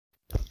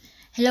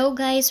Hello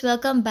guys,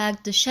 welcome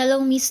back to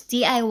Chelle-omi's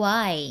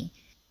DIY.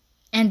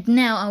 And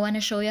now I want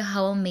to show you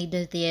how I made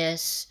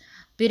this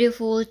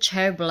beautiful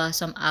cherry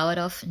blossom out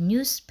of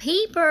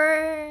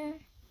newspaper.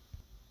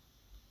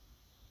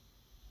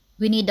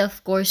 We need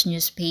of course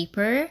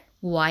newspaper,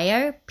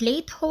 wire,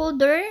 plate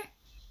holder.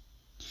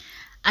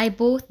 I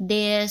bought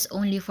this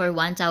only for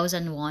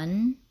 1,001.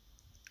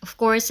 Of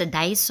course a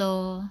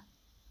Daiso.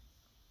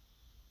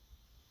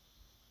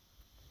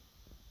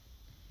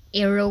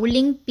 A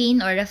rolling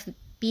pin or a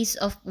piece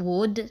of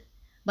wood,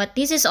 but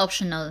this is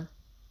optional.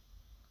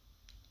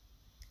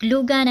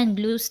 Glue gun and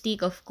glue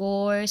stick, of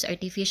course,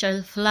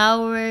 artificial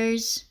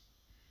flowers,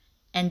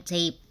 and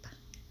tape.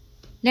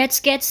 Let's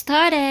get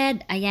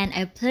started! Ayan,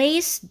 I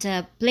placed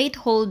the plate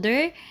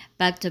holder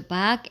back to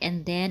back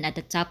and then at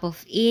the top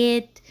of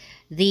it,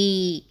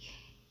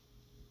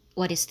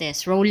 what is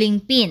this? Rolling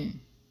pin.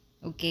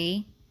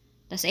 Okay?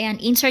 Tapos ayan,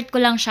 insert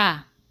ko lang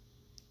siya.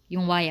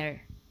 Yung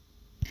wire.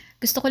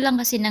 Gusto ko lang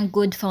kasi ng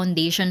good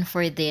foundation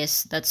for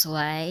this. That's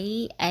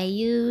why I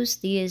use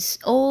this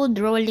old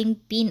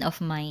rolling pin of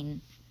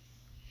mine.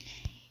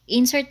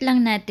 Insert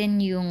lang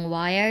natin yung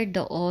wire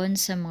doon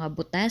sa mga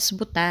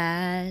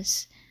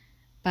butas-butas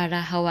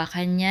para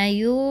hawakan niya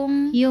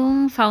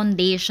yung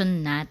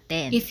foundation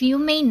natin. If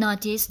you may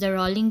notice, the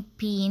rolling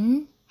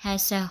pin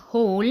has a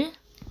hole.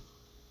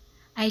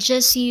 I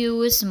just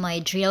use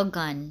my drill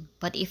gun.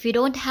 But if you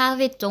don't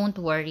have it, don't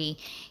worry.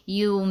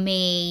 You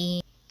may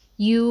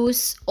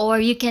use or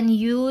you can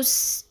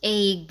use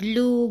a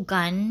glue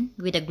gun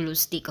with a glue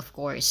stick, of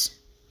course.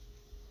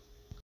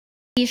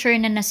 Be sure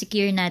na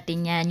na-secure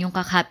natin yan, yung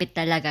kakapit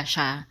talaga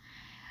siya.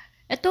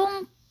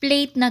 Itong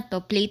plate na to,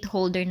 plate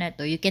holder na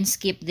to, you can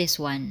skip this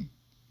one.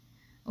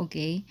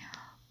 Okay?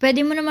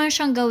 Pwede mo naman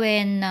siyang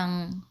gawin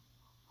ng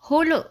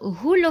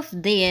whole of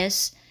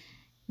this,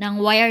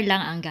 ng wire lang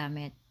ang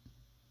gamit.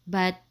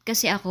 But,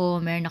 kasi ako,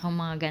 meron akong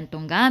mga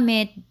gantong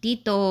gamit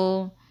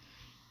dito.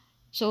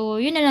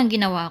 So, yun na lang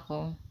ginawa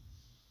ko.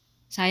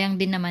 Sayang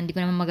din naman, di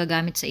ko naman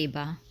magagamit sa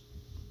iba.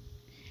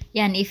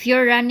 Yan, if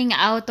you're running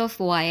out of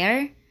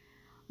wire,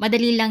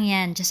 madali lang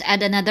yan. Just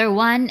add another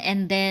one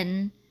and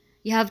then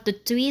you have to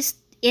twist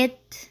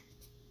it.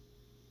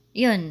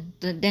 Yun.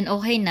 Then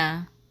okay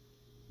na.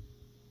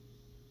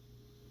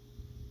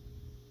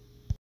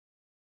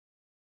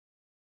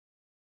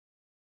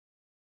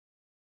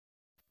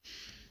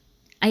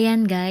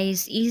 Ayan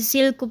guys.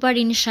 I-seal ko pa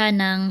rin siya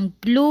ng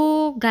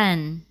glue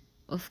gun.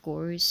 Of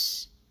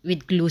course.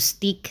 With glue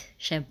stick.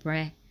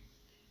 Syempre.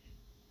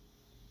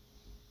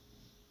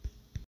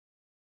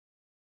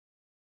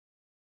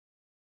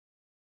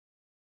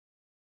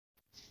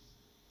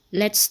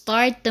 Let's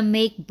start to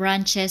make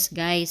branches,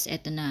 guys.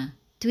 Ito na.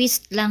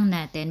 Twist lang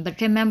natin.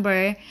 But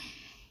remember,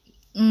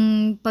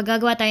 pag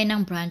gagawa tayo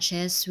ng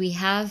branches, we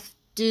have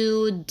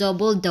to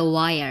double the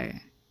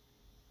wire.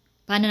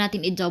 Paano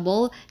natin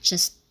i-double?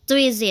 Just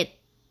twist it.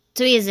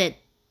 Twist it.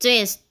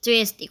 Twist.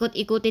 Twist.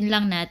 Ikot-ikutin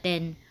lang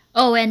natin.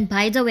 Oh, and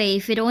by the way,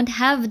 if you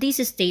don't have this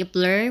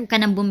stapler, huwag ka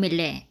nang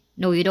bumili.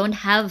 No, you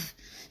don't have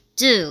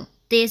to.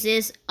 This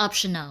is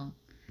optional.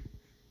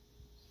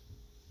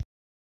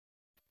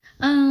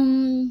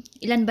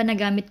 Ilan ba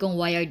nagamit kong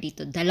wire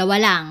dito?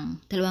 Dalawa lang.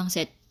 Dalawang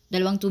set.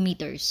 2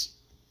 meters.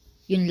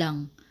 Yun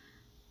lang.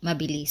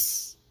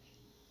 Mabilis.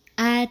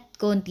 At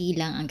konti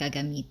lang ang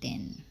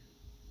gagamitin.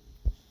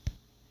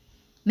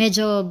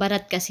 Medyo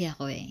barat kasi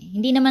ako eh.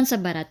 Hindi naman sa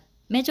barat.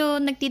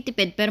 Medyo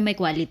nagtitipid pero may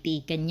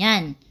quality.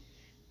 Ganyan.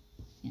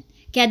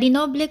 Kaya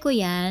dinoble ko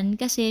yan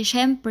kasi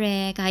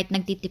syempre kahit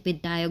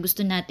nagtitipid tayo,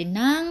 gusto natin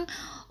ng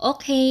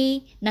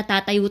okay,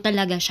 natatayo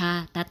talaga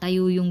siya.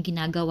 Tatayo yung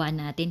ginagawa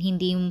natin.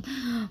 Hindi yung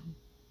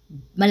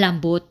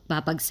malambot,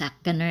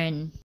 babagsak,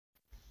 ganun.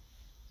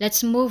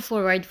 Let's move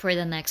forward for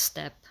the next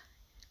step.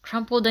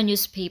 Crumple the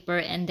newspaper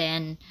and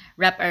then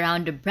wrap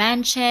around the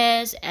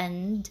branches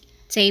and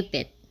tape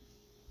it.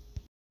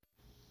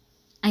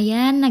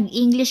 Ayan,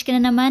 nag-English ka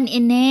na naman,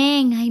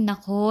 Ineng. Ay,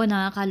 nako,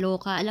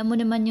 nakakaloka. Alam mo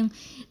naman yung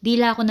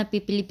dila ako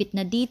napipilipit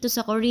na dito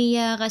sa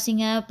Korea kasi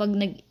nga pag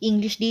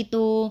nag-English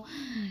dito,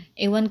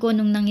 ewan ko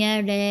nung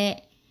nangyari.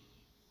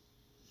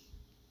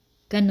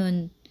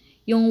 Ganun.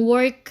 Yung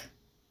work,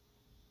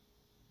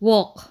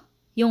 walk.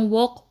 Yung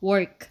walk,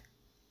 work.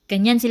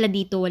 Ganyan sila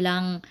dito.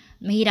 Walang,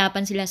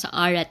 mahirapan sila sa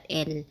R at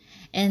L.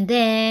 And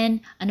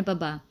then, ano pa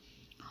ba?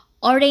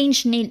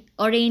 Orange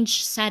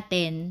sa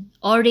atin,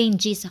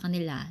 orangey sa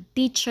kanila.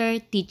 Teacher,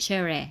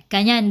 teachere.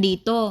 Ganyan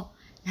dito.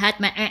 Lahat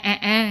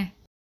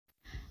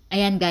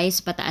Ayan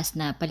guys, pataas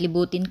na.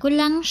 Palibutin ko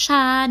lang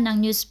siya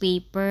ng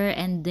newspaper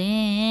and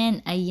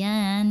then,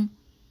 ayan.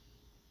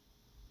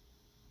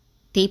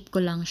 Tape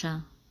ko lang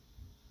siya.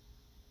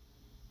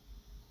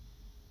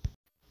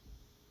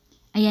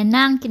 Ayan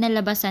na ang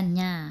kinalabasan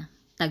niya.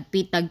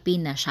 Tagpi-tagpi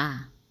na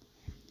siya.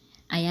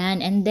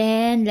 Ayan, and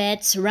then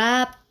let's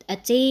wrap a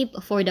tape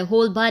for the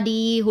whole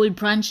body, whole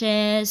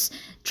branches,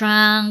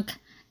 trunk,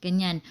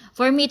 ganyan.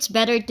 For me, it's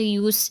better to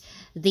use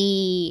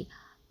the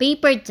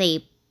paper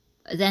tape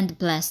than the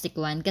plastic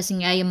one. Kasi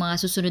nga yung mga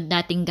susunod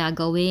nating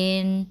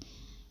gagawin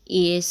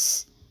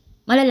is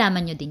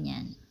malalaman nyo din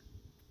yan.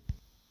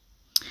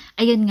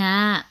 Ayun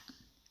nga,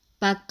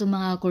 back to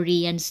mga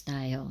Koreans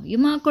tayo.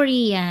 Yung mga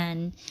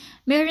Korean,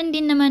 meron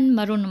din naman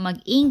marunong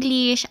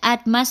mag-English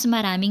at mas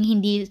maraming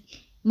hindi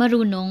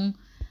marunong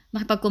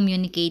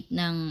makipag-communicate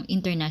ng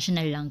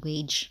international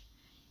language.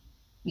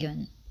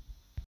 Yun.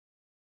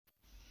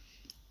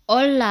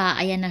 Hola,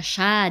 ayan na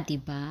siya, 'di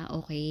ba?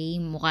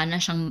 Okay, mukha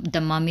na siyang The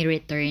Mummy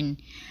Return.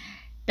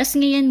 Tas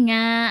ngayon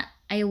nga,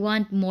 I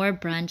want more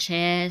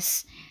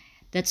branches.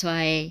 That's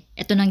why,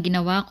 ito nang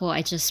ginawa ko.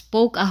 I just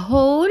poke a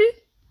hole.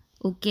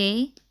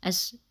 Okay?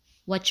 As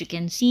what you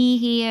can see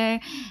here,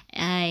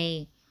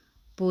 I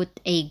put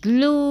a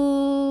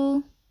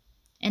glue.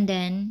 And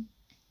then,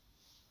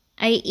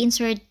 I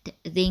insert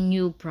the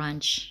new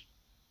branch.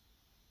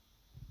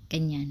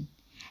 Ganyan.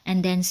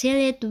 And then, seal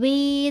it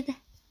with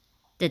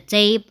the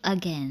tape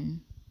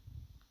again.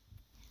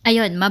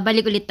 Ayun,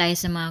 mabalik ulit tayo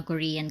sa mga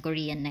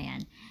Korean na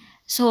yan.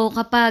 So,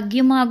 kapag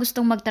yung mga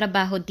gustong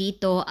magtrabaho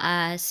dito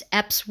as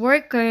apps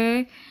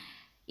worker,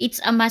 it's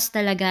a must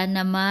talaga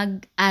na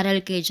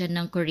mag-aral kayo dyan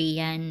ng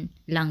Korean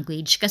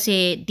language.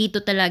 Kasi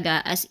dito talaga,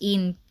 as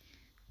in,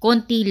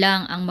 konti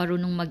lang ang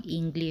marunong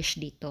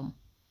mag-English dito.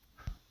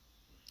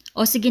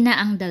 O sige na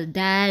ang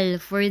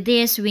daldal. For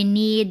this, we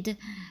need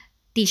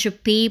tissue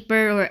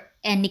paper or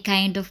any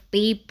kind of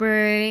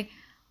paper,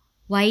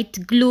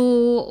 white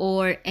glue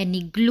or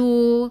any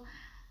glue,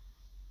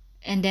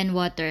 and then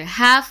water.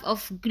 Half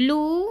of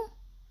glue,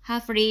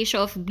 half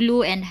ratio of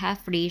glue and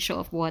half ratio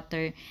of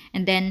water.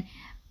 And then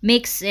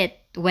mix it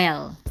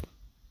well.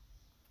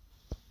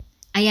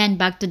 Ayan,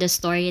 back to the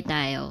story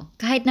tayo.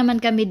 Kahit naman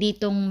kami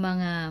ditong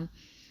mga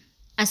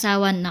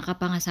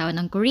nakapangasawa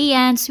ng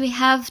Koreans, we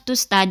have to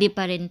study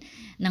pa rin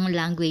ng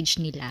language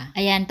nila.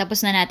 Ayan,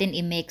 tapos na natin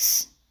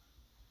i-mix.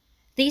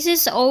 This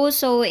is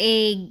also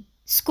a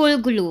school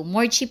glue,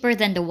 more cheaper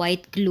than the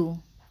white glue.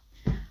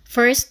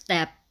 First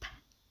step,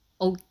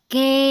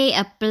 okay,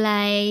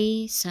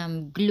 apply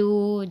some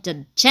glue,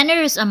 the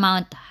generous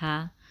amount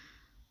ha.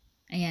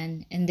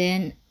 Ayan, and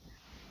then,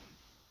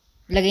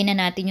 lagay na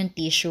natin yung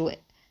tissue.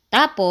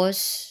 Tapos,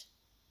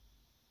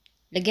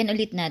 lagyan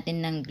ulit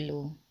natin ng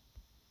glue.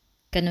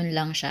 Ganun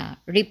lang siya.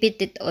 Repeat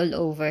it all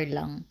over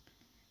lang.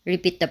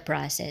 Repeat the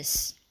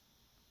process.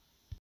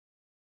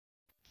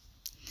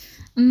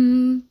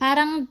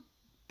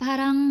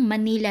 Parang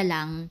Manila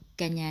lang,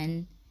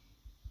 ganyan.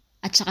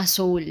 At saka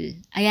Seoul.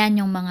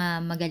 Ayan yung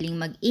mga magaling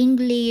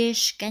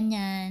mag-English,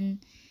 ganyan.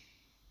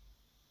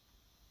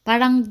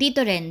 Parang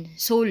dito rin,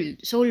 Seoul,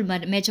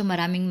 medyo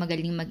maraming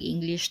magaling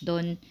mag-English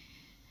doon.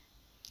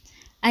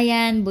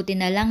 Ayan, buti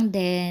na lang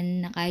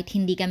din na kahit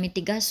hindi kami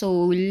tiga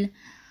Seoul,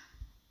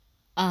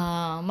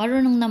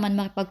 marunong naman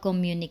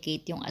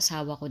makipag-communicate yung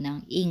asawa ko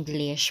ng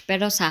English.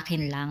 Pero sa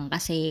akin lang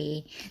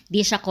kasi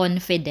di siya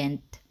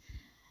confident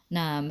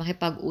na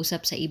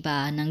makipag-usap sa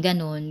iba ng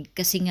ganun.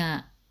 Kasi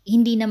nga,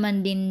 hindi naman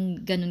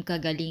din ganun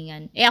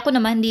kagalingan. Ako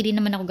naman, hindi rin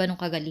naman ako ganun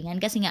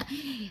kagalingan. Kasi nga,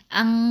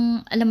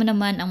 alam mo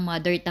naman, ang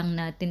mother tongue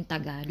natin,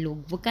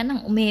 Tagalog. Huwag ka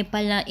nang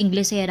umepal na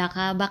Inglesera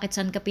ka. Bakit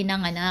saan ka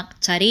pinanganak?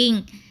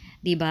 Charing.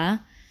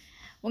 Diba?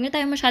 Huwag na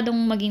tayo masyadong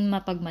maging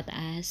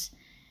mapagmataas.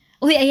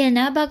 Uy, ayan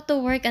na, back to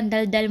work. Ang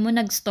daldal mo,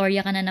 nagstorya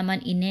ka na naman,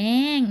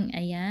 ineng.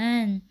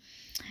 Ayan.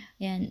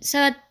 Ayan.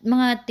 Sa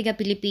mga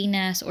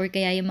tiga-Pilipinas or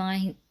kaya yung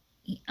mga,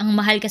 ang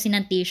mahal kasi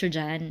ng tissue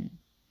dyan.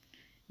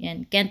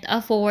 Yan, can't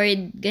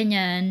afford,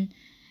 ganyan.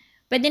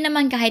 Pwede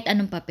naman kahit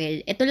anong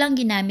papel. Ito lang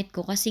ginamit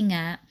ko kasi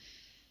nga,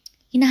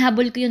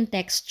 hinahabol ko yung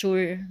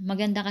texture.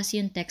 Maganda kasi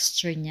yung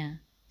texture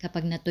niya.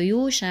 Kapag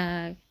natuyo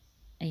siya,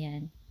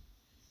 ayan.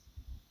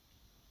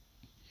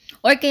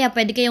 Or kaya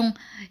pwede kayong,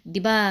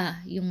 'di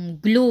ba, yung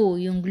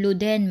glue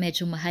din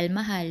medyo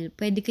mahal-mahal.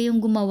 Pwede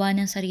kayong gumawa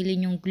ng sarili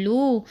nyong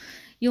glue.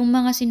 Yung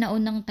mga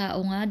sinaunang tao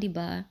nga, 'di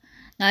ba?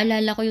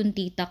 Naalala ko yung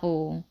tita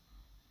ko.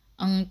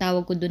 Ang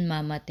tawag ko dun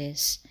Mama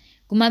Tess.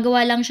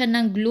 Gumagawa lang siya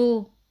ng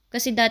glue.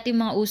 Kasi dati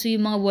mga uso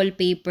yung mga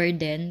wallpaper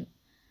din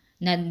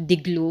na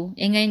de-glue.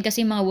 Ngayon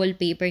kasi mga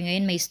wallpaper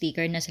ngayon may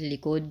sticker na sa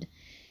likod.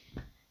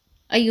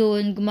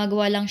 Ayun,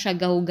 gumagawa lang siya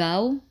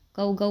gaw-gaw.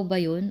 Gaw-gaw ba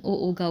yun?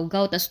 Oo,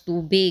 gaw-gaw, tas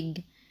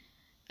tubig.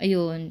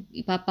 Ayun,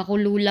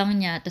 ipapakulo lang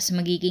niya, tas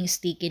magiging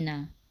sticky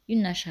na.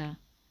 Yun na siya.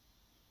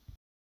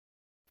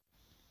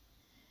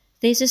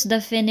 This is the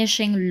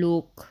finishing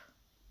look.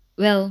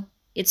 Well,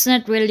 it's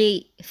not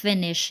really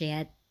finished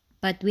yet.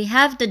 But we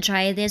have to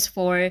try this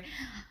for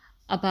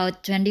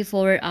about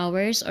 24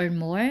 hours or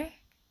more.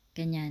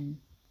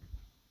 Ganyan.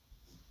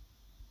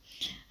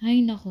 Ay,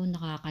 naku,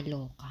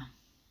 nakakaloka.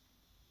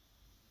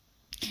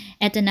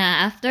 Eto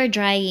na, after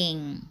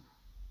drying,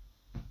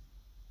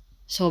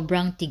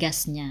 sobrang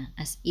tigas niya,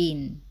 as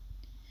in.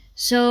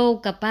 So,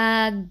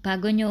 kapag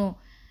bago nyo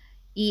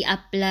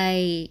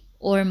i-apply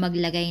or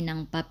maglagay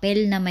ng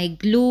papel na may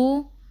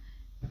glue,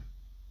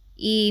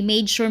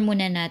 i-made sure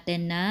muna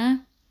natin na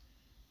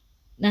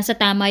nasa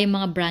tama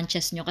yung mga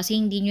branches nyo kasi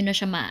hindi nyo na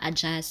siya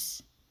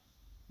ma-adjust.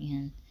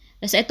 Yan.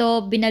 Tapos ito,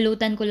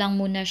 binalutan ko lang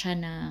muna siya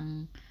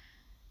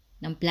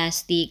ng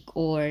plastic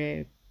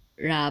or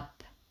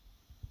wrap.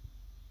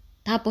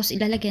 Tapos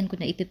ilalagyan ko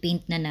na,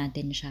 ipipaint na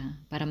natin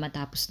siya para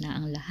matapos na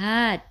ang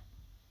lahat.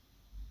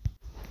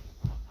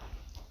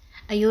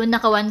 Ayun,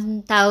 naka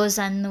 1,000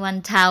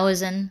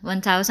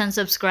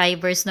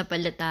 subscribers na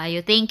pala tayo.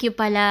 Thank you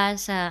pala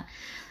sa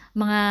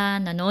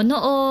mga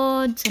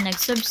nanonood, sa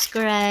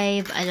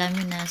nag-subscribe. Alam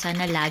niyo na,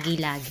 sana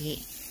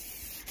lagi-lagi.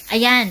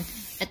 Ayan,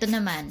 ito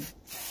naman.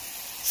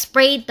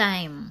 Spray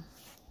time.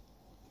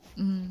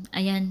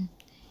 Ayan.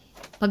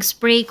 Pag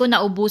spray ko,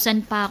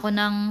 naubusan pa ako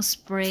ng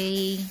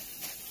spray.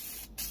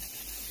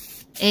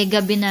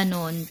 Gabi na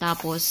nun.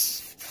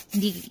 Tapos,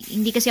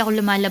 hindi kasi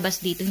ako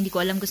lumalabas dito. Hindi ko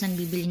alam kung saan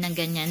bibili ng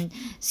ganyan.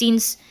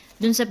 Since,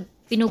 dun sa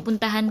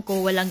pinupuntahan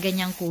ko, walang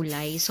ganyang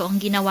kulay. So,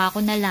 ang ginawa ko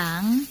na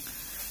lang,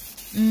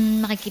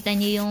 makikita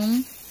niyo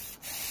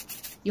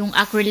yung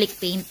acrylic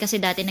paint.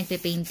 Kasi dati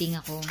nagpe-painting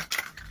ako.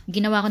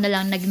 Ginawa ko na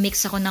lang,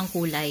 nagmix ako ng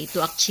kulay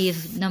to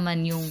achieve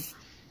naman yung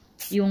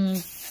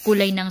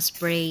kulay ng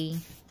spray.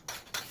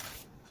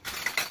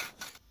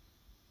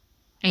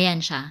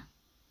 Ayan siya.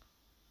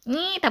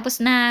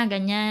 Tapos na,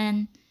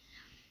 ganyan.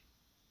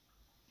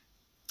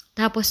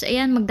 Tapos,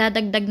 ayan,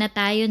 magdadagdag na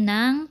tayo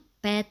ng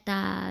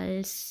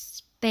petals.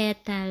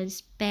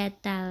 Petals,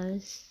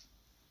 petals.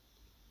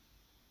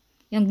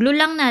 Yung glue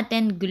lang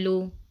natin,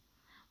 glue.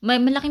 May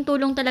malaking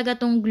tulong talaga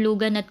tong glue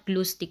gun at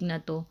glue stick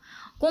na to.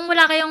 Kung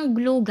wala kayong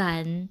glue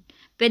gun,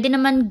 pwede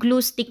naman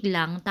glue stick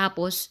lang,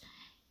 tapos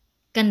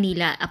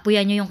kandila.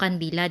 Apuyan nyo yung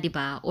kandila, di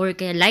ba? Or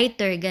kaya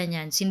lighter,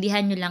 ganyan.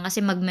 Sindihan nyo lang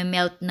kasi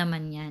magme-melt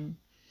naman yan.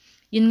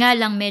 Yun nga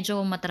lang, medyo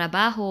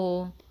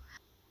matrabaho.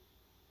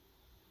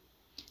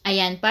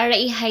 Ayan, para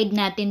i-hide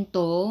natin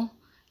to,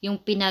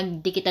 yung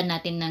pinagdikitan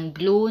natin ng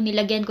glue,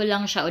 nilagyan ko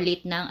lang siya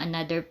ulit ng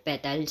another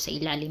petal sa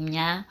ilalim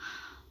niya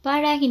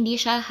para hindi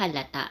siya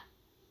halata.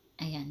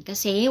 Ayan,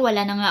 kasi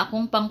wala na nga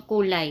akong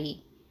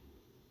pangkulay.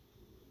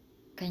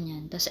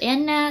 Ganyan. Tapos,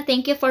 ayan na.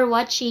 Thank you for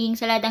watching.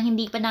 Sa lahat ng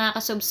hindi pa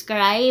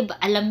nakaka-subscribe,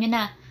 alam nyo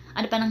na,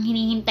 ano pa nang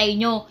hinihintay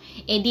nyo?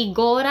 Di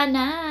gora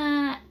na.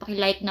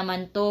 Paki-like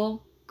naman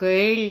to,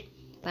 girl.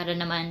 Para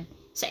naman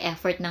sa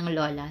effort ng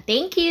lola.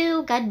 Thank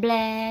you. God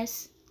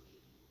bless.